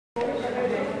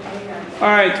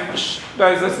Alright,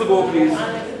 guys, let's go, please.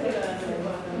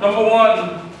 Number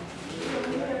 1.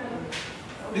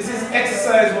 This is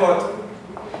exercise what?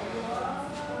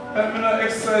 Help me know,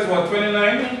 exercise what? 29?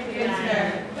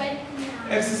 Yes.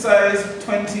 Exercise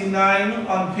 29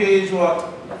 on page what?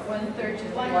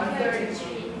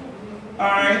 133.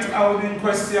 Alright, I will be in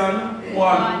question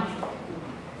 1.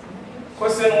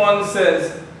 Question 1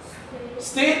 says,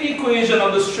 state the equation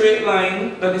of the straight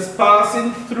line that is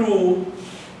passing through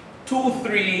 2,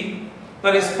 3,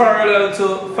 that is parallel to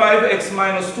 5x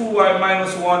minus 2y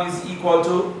minus 1 is equal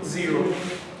to 0.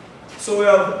 So we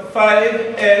have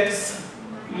 5x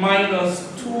minus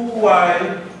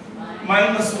 2y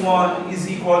minus 1 is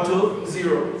equal to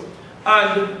 0.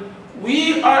 And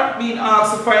we are being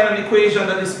asked to find an equation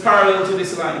that is parallel to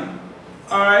this line.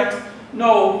 Alright?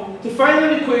 Now, to find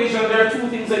an equation, there are 2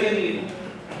 things that you need.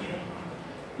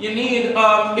 You need,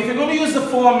 if you're going to use the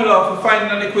formula for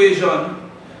finding an equation,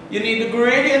 you need the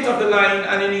gradient of the line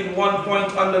and you need 1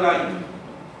 point on the line.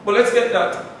 But let's get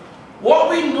that. What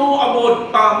we know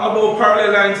about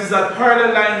parallel lines is that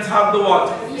parallel lines have the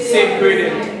what? Same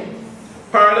gradient.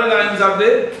 Parallel lines have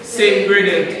the same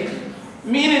gradient.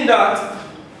 Meaning that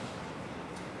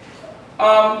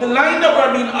the line that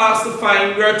we're being asked to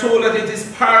find, we are told that it is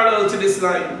parallel to this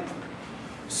line.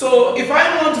 So if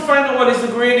I want to find out what is the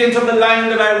gradient of the line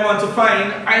that I want to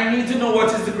find, I need to know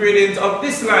what is the gradient of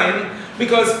this line,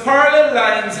 because parallel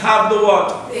lines have the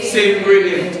what? Same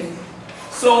gradient.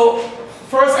 So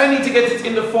first I need to get it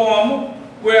in the form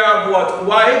where I have what?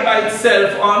 Y by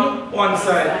itself on one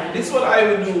side. This is what I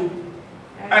will do.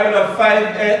 I will have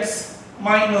 5x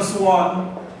minus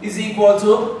 1 is equal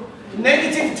to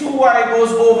negative 2y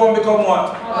goes over and become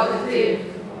what? Positive.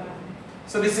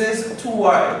 So this is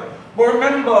 2y. But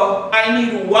remember, I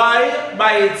need y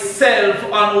by itself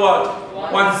on what?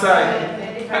 One side.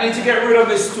 I need to get rid of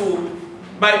this 2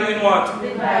 by doing what?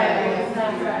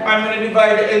 I'm going to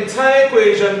divide the entire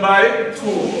equation by 2.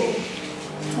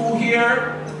 2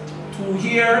 here, 2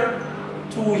 here,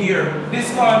 2 here. This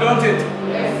one, don't it?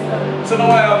 Yes, so now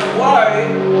I have y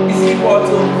is equal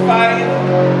to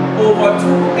 5 over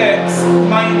 2x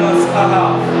minus a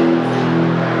half.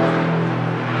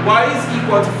 Y is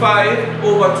equal to 5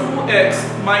 over 2x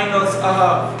minus a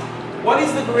half. What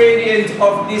is the gradient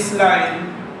of this line?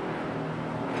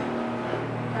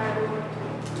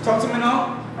 Talk to me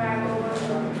now.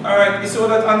 Alright, you saw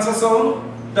that answer sound?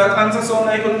 That answer sound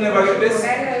like you could never get this?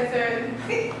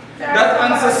 That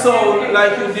answer sound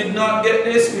like you did not get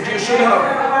this, which you should have.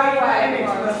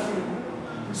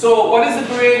 So, what is the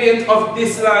gradient of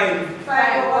this line?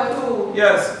 5 over 2.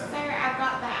 Yes. Sir, I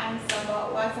got the answer,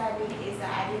 but what I did is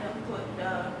that I didn't put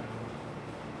the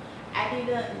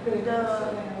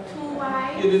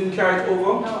 2y. You didn't carry it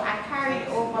over? No, I carried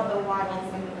over the 1 and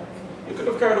 7. You could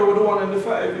have carried over the 1 and the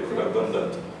 5. You could have done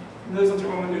that. There's nothing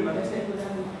wrong with doing that.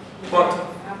 But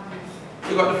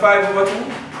you got the 5 over 2?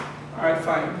 Alright,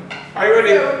 fine. Are you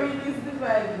ready? So we just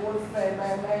divide both sides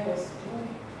by minus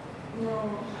 2.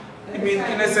 No. I mean,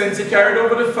 in a sense, you carried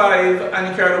over the 5 and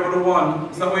you carried over the 1.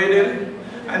 Is that what you did?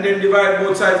 And then divide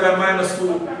both sides by minus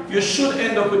 2. You should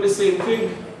end up with the same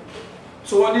thing.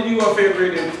 So what did you have for your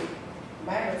gradient?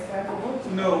 Minus 5 over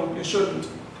 2. No, you shouldn't.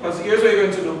 Because here's what you're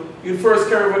going to do. You first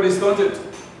carry over this, don't it?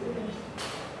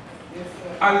 Yes,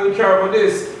 sir. And you carry over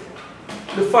this.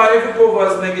 The 5 will go over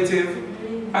as negative,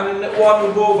 and then the 1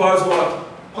 will go over as what?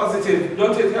 Positive.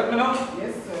 Don't it? Help me now?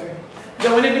 Yes, sir.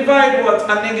 Then when you divide what?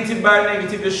 A negative by a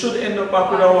negative, you should end up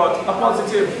back with a what? A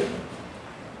positive.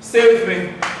 Stay with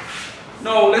me.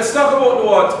 Now, let's talk about the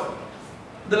what?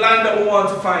 The line that we want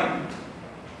to find.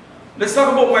 Let's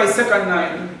talk about my second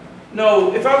line.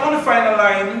 Now, if I want to find a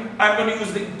line, I'm going to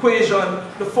use the equation,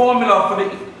 the formula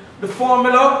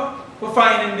for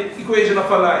finding the equation of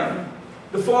a line.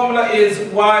 The formula is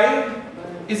y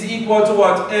is equal to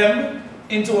what? M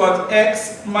into what?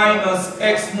 X minus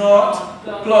x naught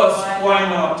plus y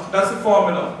naught. That's the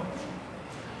formula.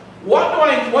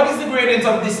 What is the gradient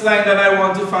of this line that I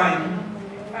want to find?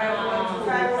 5 over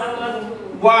 2.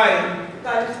 Why?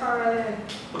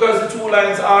 Because the 2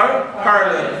 lines are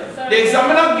parallel. The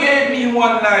examiner gave me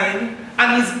one line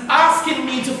and he's asking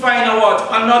me to find a what?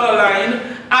 Another line,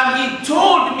 and he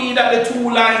told me that the 2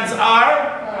 lines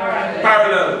are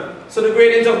parallel. So the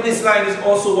gradient of this line is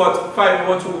also what? 5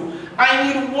 over 2.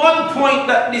 I need 1 point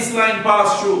that this line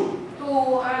passes through.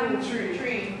 2 and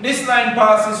 3. This line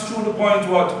passes through the point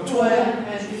what? 2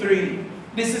 and 3.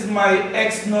 This is my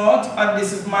x naught and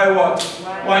this is my what?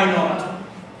 Y naught.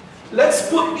 Let's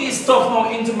put these stuff now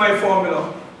into my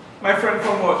formula. My friend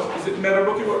from what? Is it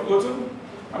Meadowbrook you go to?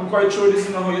 I'm quite sure this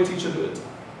is not how your teacher do it.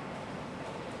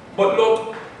 But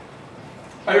look,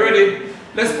 are you ready?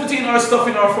 Let's put in our stuff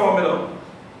in our formula.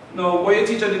 Now, what your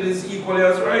teacher did is equally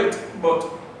as right, but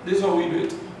this is how we do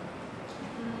it.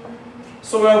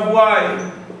 So we have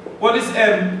y. What is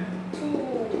m?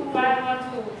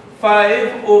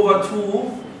 5 over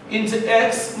 2 into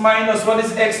x minus, what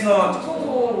is x naught?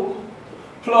 2.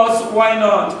 Plus y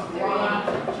naught?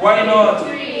 1. Y naught?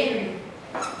 3.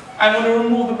 I'm going to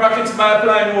remove the brackets by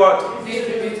applying what?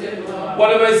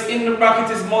 Whatever is in the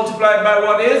bracket is multiplied by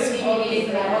what is?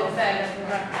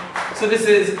 So this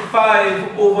is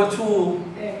 5 over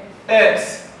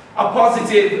 2x. A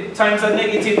positive times a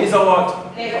negative is a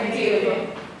what? Negative.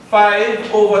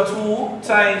 5 over 2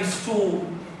 times 2.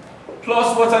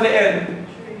 Plus what at the end?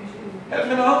 Help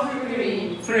me now?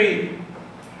 3.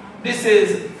 This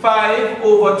is 5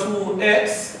 over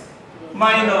 2x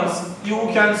minus, you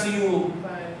cancel you.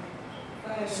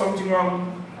 Something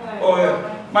wrong? Oh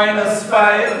yeah. Minus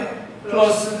 5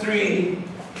 plus 3.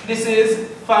 This is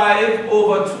 5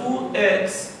 over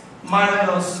 2x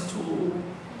minus 2.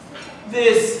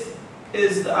 This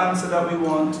is the answer that we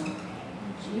want.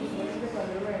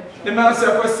 Let me ask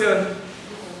you a question.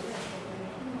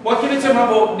 What can you tell me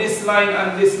about this line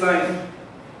and this line?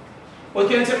 What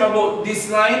can you tell me about this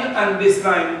line and this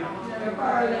line?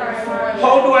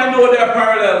 How do I know they're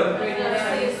parallel?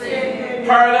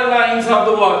 Parallel lines have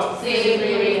the what?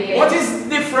 What is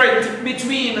different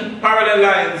between parallel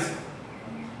lines?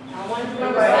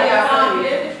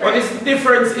 What is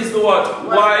difference is the what?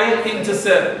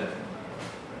 Y-intercept.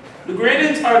 The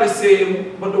gradients are the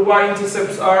same, but the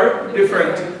y-intercepts are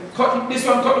different. This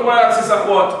one cut the y-axis at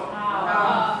what?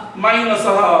 Minus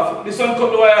a half. This one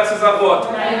cut the y-axis at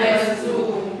what?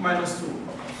 Minus 2.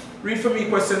 Read for me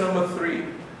question number 3.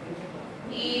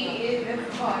 E is the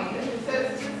point. So it's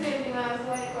the same thing as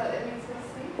y, but it makes us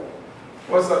see.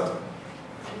 What's that?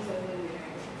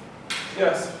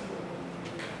 Yes.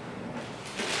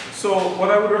 So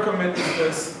what I would recommend is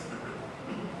this.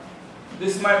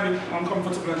 This might be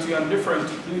uncomfortable to you and different.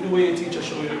 Do it the way your teacher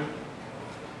showed you.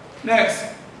 Next.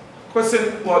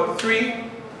 Question what? 3.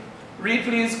 Read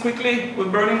please quickly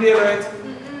with burning daylight.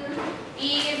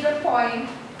 E is the point.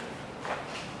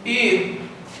 E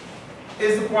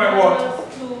is the point what?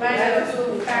 Minus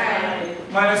 2,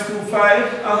 5. Minus 2,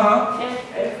 5. Uh-huh.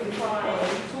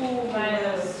 2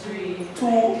 minus 3.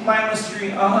 2 minus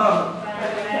 3. Uh-huh.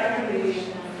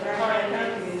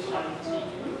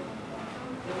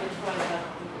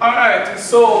 Alright,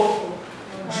 so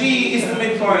G is the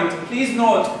midpoint. Please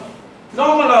note,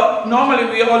 normally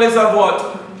we always have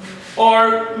what?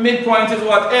 Or midpoint is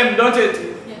what? M, don't it?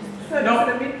 Yes. So No.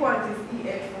 the midpoint is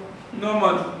EF. No,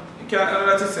 man. You can't,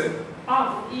 that's it said.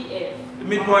 Of EF. The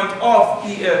midpoint of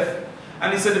EF.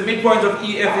 And he said the midpoint of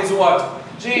EF is what?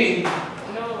 G.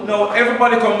 No,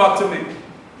 everybody come back to me.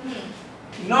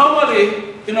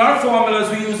 Normally, in our formulas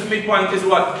we use the midpoint is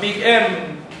what? Big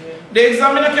M. The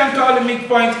examiner can call the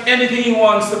midpoint anything he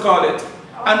wants to call it.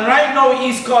 And right now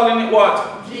he's calling it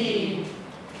what? G.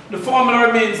 The formula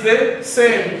remains the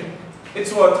same.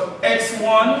 It's what?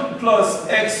 X1 plus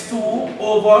X2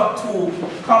 over 2,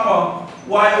 comma,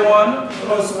 Y1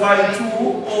 plus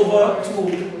Y2 over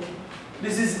 2.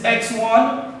 This is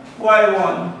X1,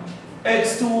 Y1,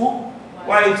 X2,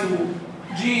 Y2.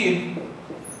 G.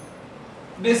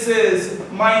 This is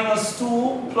minus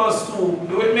 2 plus 2.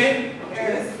 You with me?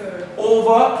 Yes, sir.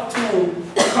 Over 2,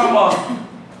 comma,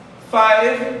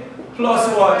 5 plus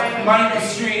what?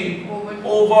 Minus 3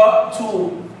 over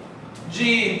 2.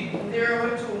 G. 0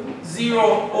 over 2.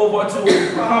 0 over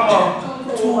 2,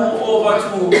 comma, 2 over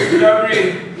 2. You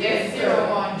agree? Yes, 0,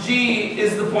 1. G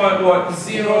is the point what?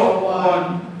 0,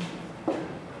 1.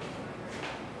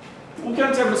 Who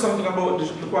can tell me something about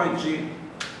the point G?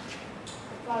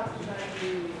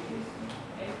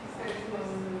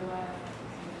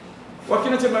 What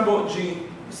can you tell me about G?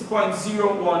 It's the point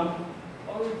 0, 1.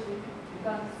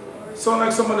 Sound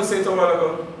like somebody said it a while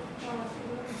ago.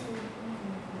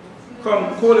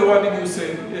 Come, Coley, what did you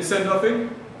say? You said nothing?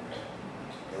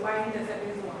 The y-intercept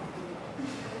is 1.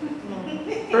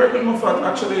 Very good, Mufat.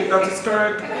 Actually, that is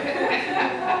correct.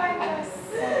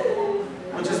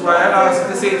 Which is why I asked you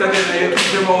to say it again and you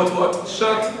keep your mouth what?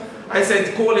 Shut. I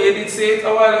said, Coley, you did say it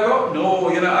a while ago? No,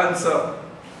 you didn't answer.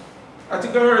 I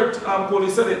think I heard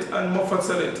Coley said it and Mufat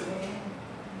said it.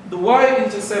 The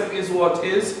y-intercept is what?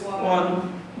 Is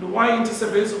 1. The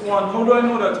y-intercept is 1. How do I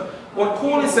know that? What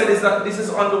Coley said is that this is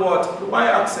on the what? The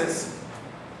y-axis.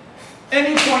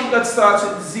 Any point that starts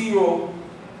at 0,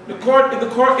 if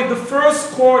the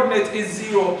first coordinate is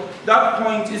 0, that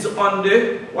point is on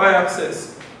the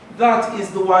y-axis. That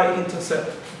is the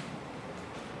y-intercept.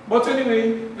 But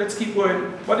anyway, let's keep going.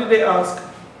 What did they ask?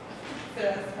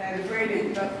 The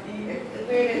gradient of EF.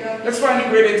 Let's find the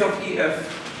gradient of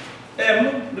EF.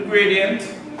 M, the gradient,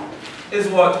 is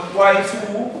what?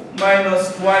 Y2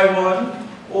 minus Y1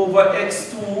 over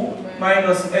X2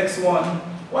 minus X1.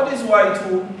 What is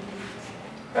Y2?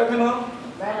 Help me now.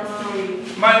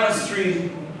 Minus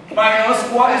 3. Minus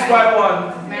what is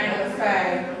Y1? Minus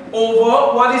 5.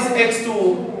 Over what is X2?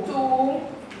 2.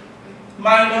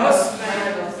 Minus?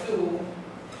 Minus 2.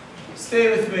 Stay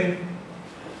with me.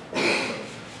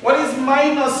 What is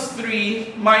minus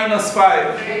 3 minus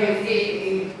 5?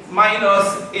 Minus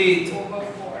 8. Over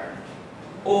 4.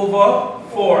 Over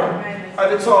 4. At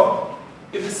the top.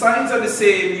 If the signs are the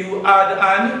same, you add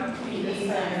an.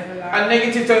 And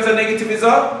negative times a negative is a?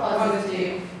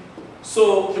 Positive.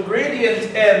 So the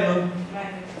gradient M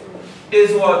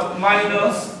is what?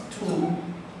 Minus 2.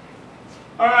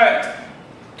 Alright.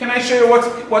 Can I show you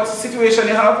what situation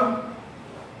you have?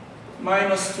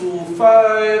 Minus 2,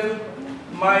 5.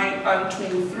 And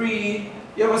 2, 3.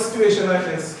 You have a situation like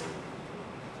this.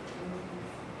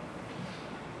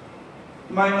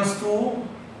 Minus 2,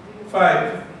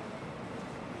 5.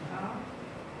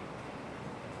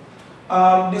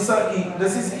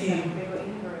 This is E.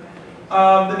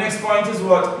 The next point is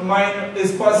what?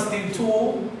 Is positive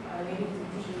 2,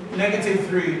 negative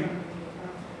 3.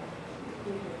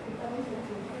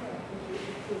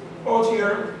 Out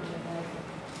here.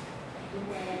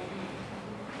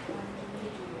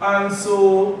 And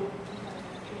so,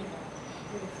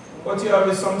 what you have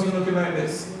is something looking like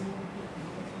this.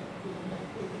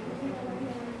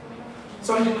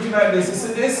 Something looking like this. You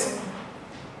see this?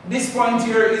 This point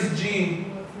here is G.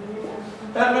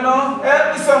 Help me now?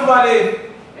 Help me somebody.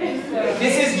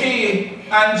 This is G.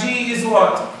 And G is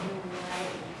what?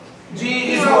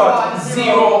 G is what?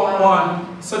 0,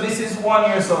 1. So this is 1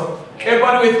 here, so.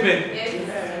 Everybody with me?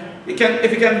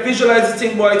 If you can visualize the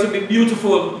thing, boy, it will be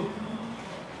beautiful.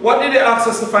 What did they ask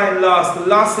us to find last? The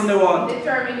last thing they want.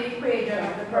 Determine the equation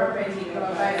of the perpendicular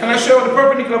bisector. Can I show you what the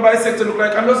perpendicular bisector look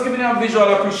like? I'm just giving you a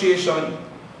visual appreciation.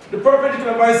 The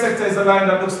perpendicular bisector is a line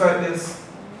that looks like this.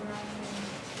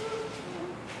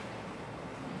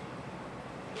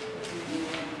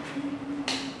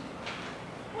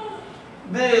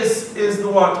 This is the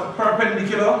what?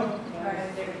 Perpendicular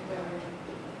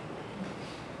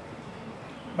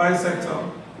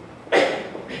bisector.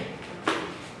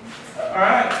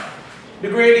 Alright. The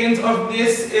gradient of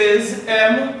this is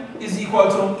M is equal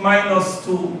to minus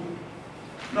 2.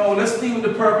 Now let's deal with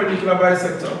the perpendicular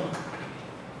bisector.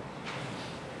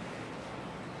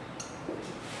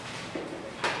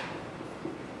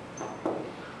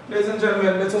 Ladies and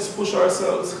gentlemen, let us push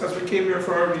ourselves because we came here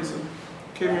for a reason.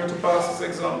 Came here to pass this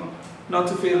exam, not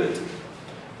to fail it.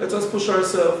 Let us push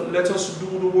ourselves, let us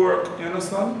do the work, you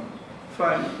understand?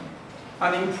 Fine.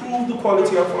 And improve the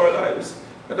quality of our lives.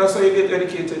 And that's how you get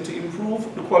educated, to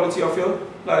improve the quality of your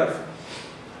life.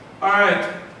 Alright.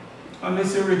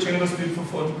 Unless you're rich and you must be for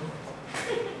fun.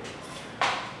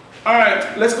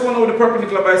 Alright, let's go on with the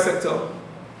perpendicular bisector.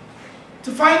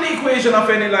 To find the equation of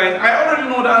any line, I already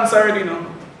know the answer already now.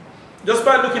 Just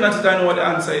by looking at it, I know what the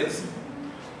answer is.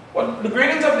 What the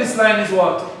gradient of this line is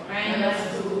what?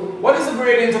 Minus 2. What is the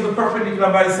gradient of the perpendicular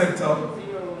bisector?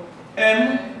 0.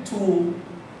 M2.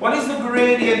 What is the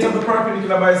gradient of the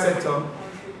perpendicular bisector?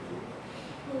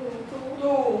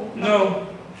 2. No.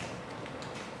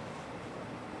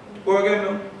 Go again,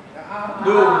 no?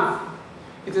 No.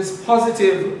 It is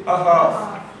positive a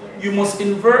half. You must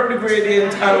invert the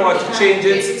gradient and what? Change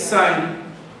its sign.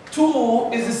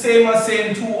 2 is the same as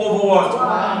saying 2 over what?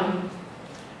 1.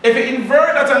 If you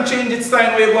invert that and change its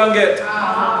sign, what are you going to get? A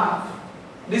half.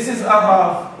 This is a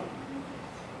half.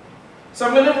 So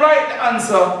I'm going to write the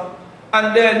answer,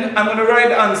 and then I'm going to write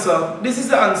the answer. This is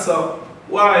the answer.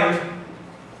 Y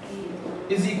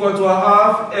is equal to a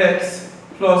half x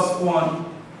plus 1.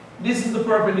 This is the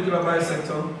perpendicular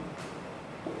bisector.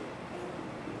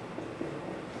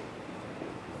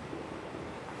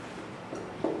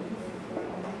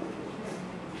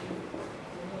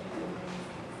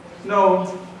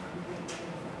 Now,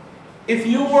 if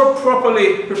you were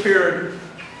properly prepared,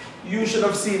 you should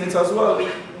have seen it as well.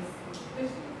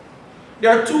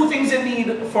 There are two things you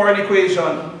need for an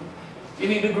equation. You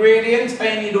need the gradient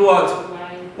and you need the what?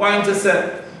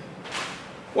 Y-intercept.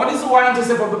 What is the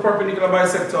y-intercept of the perpendicular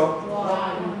bisector?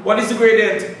 1. What is the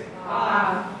gradient?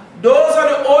 Half. Those are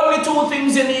the only two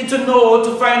things you need to know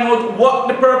to find out what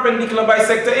the perpendicular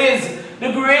bisector is.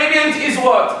 The gradient is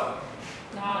what?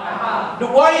 Half. The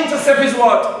y-intercept is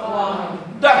what?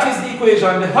 1. That is the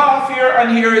equation. The half here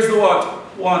and here is the what?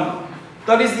 1.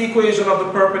 That is the equation of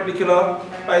the perpendicular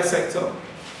bisector.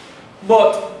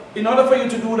 But in order for you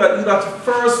to do that, you have to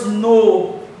first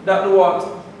know that the what?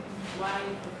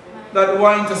 that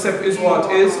y-intercept is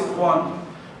what? Is 1.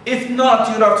 If not,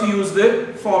 you'd have to use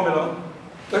the formula.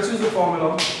 Let's use the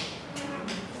formula.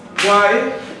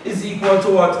 Y is equal to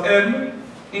what? M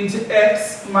into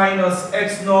x minus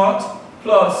x naught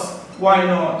plus y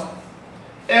naught.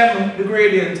 M, the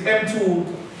gradient,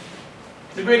 M2.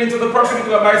 The gradient of the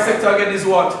perpendicular bisector again is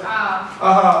what? A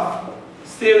half.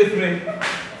 Stay with me.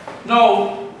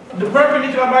 Now, the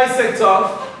perpendicular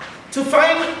bisector, to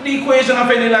find the equation of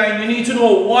any line, you need to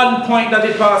know one point that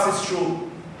it passes through.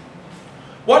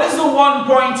 What is the one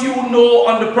point you know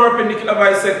on the perpendicular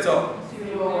bisector?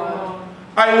 0.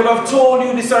 I would have told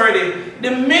you this already.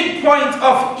 The midpoint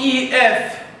of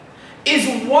EF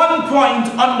is 1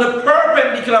 point on the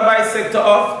perpendicular bisector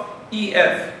of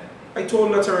EF. I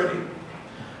told that already.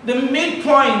 The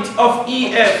midpoint of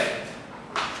EF,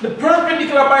 the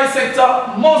perpendicular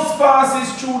bisector must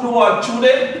passes through the what? Through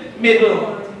the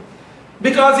middle.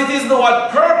 Because it is the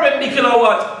what? Perpendicular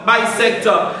what?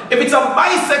 Bisector. If it's a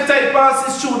bisector, it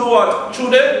passes through the what? Through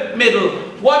the middle.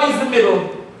 What is the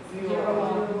middle?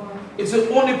 0. It's the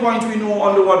only point we know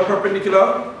on the what?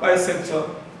 Perpendicular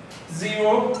bisector.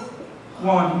 0,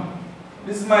 1.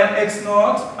 This is my x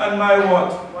naught and my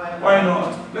what? Y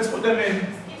naught. Let's put them in.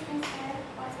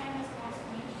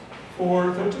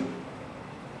 430.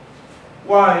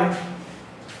 Y,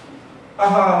 a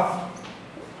half.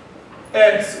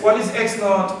 X, what is x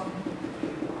naught?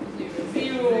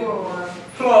 0.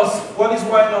 Plus, what is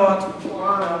y naught?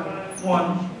 1.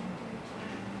 1.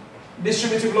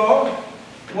 Distributive law,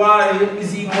 y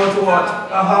is equal to what?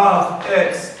 A half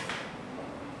x.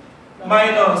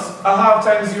 Minus, a half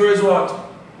times 0 is what?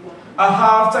 A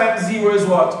half times 0 is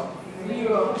what?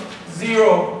 0.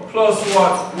 0 plus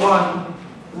what? 1.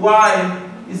 Y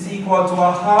is equal to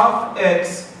a half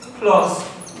x plus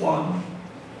 1.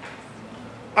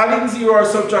 Adding 0 or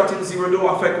subtracting 0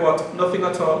 don't affect what? Nothing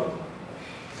at all.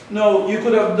 No, you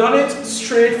could have done it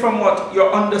straight from what?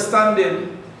 Your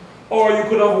understanding. Or you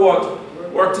could have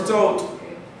what? Worked it out.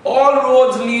 All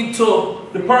roads lead to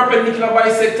the perpendicular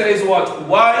bisector is what?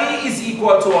 Y is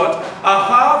equal to what? A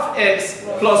half x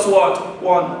plus what?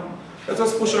 1. Let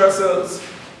us push ourselves.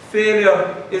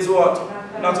 Failure is what?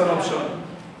 Not an option.